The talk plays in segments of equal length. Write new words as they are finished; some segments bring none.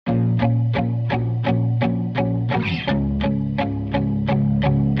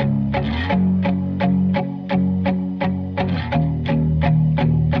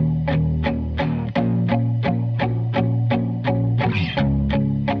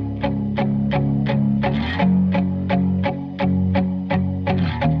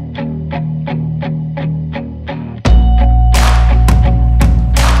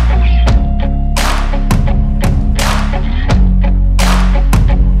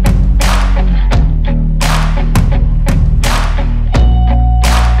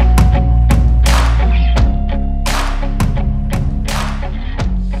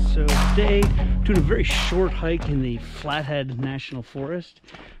very short hike in the Flathead National Forest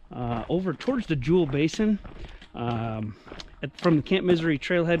over towards the Jewel Basin. From the Camp Misery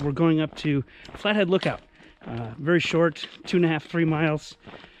trailhead, we're going up to Flathead Lookout. Very short, 2.5 to 3 miles,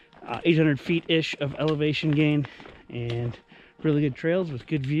 800 feet-ish of elevation gain, and really good trails with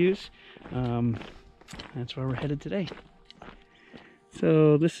good views. That's where we're headed today.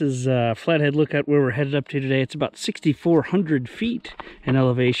 So this is Flathead Lookout, where we're headed up to today. It's about 6,400 feet in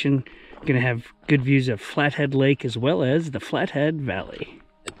elevation. Going to have good views of Flathead Lake as well as the Flathead Valley.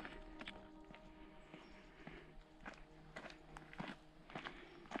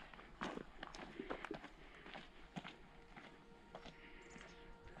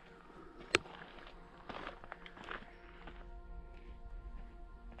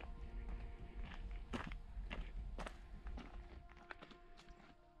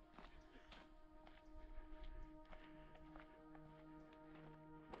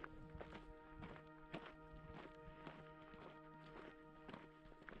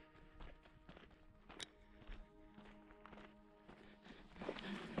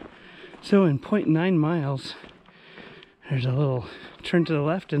 So in 0.9 miles, there's a little turn to the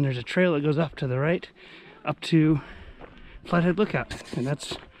left and there's a trail that goes up to the right, up to Flathead Lookout, and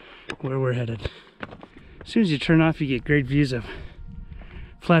that's where we're headed. As soon as you turn off, you get great views of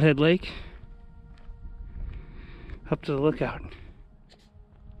Flathead Lake up to the lookout.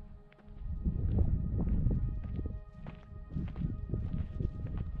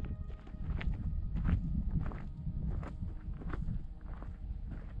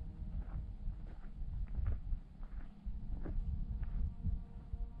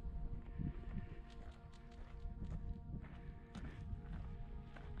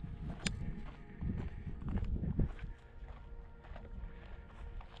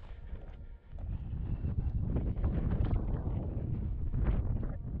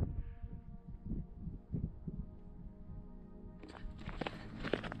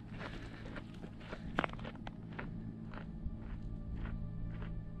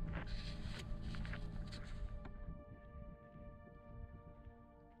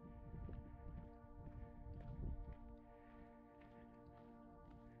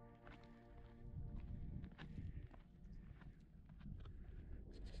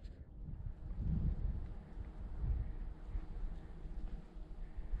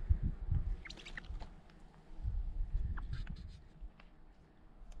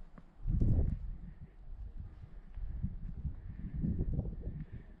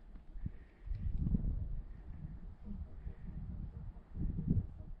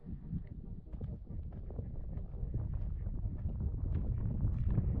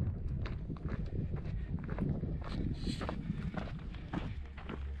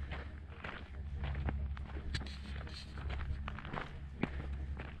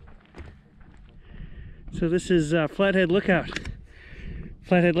 So this is Flathead Lookout,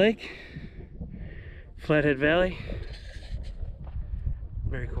 Flathead Lake, Flathead Valley.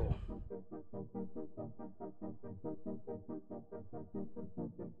 Very cool.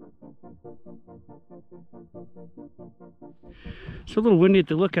 It's a little windy at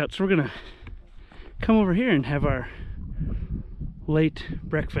the lookout, so we're gonna come over here and have our late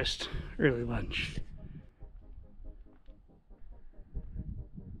breakfast, early lunch.